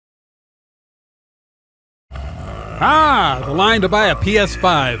Ah, the line to buy a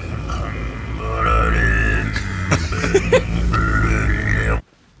PS5.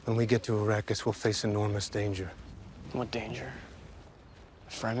 When we get to Arrakis, we'll face enormous danger. What danger?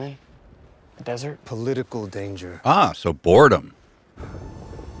 Fremen? The desert? Political danger. Ah, so boredom.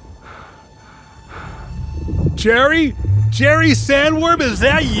 Jerry? Jerry Sandworm, is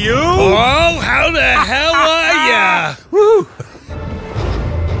that you? Oh, how the hell are ya? Woo!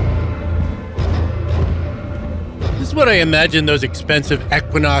 This is what I imagine those expensive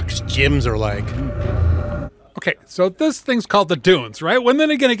Equinox gyms are like. Okay, so this thing's called the Dunes, right? When are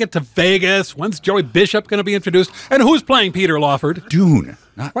they going to get to Vegas? When's Joey Bishop going to be introduced? And who's playing Peter Lawford? Dune.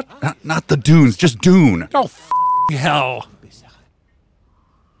 Not the Dunes, just Dune. Oh, hell.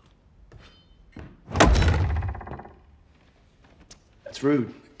 That's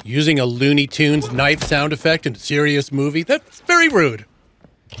rude. Using a Looney Tunes knife sound effect in a serious movie? That's very rude.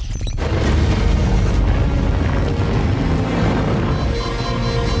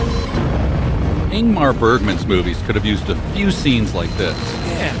 Ingmar Bergman's movies could have used a few scenes like this.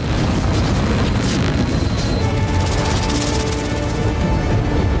 Yeah.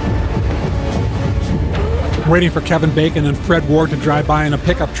 Waiting for Kevin Bacon and Fred Ward to drive by in a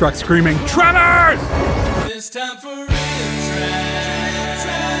pickup truck screaming, "Tremors!" It's time for RiffTrax.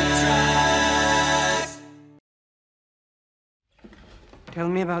 Tell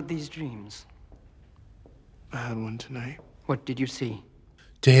me about these dreams. I had one tonight. What did you see?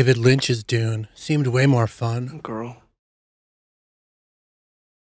 David Lynch's Dune seemed way more fun. A girl.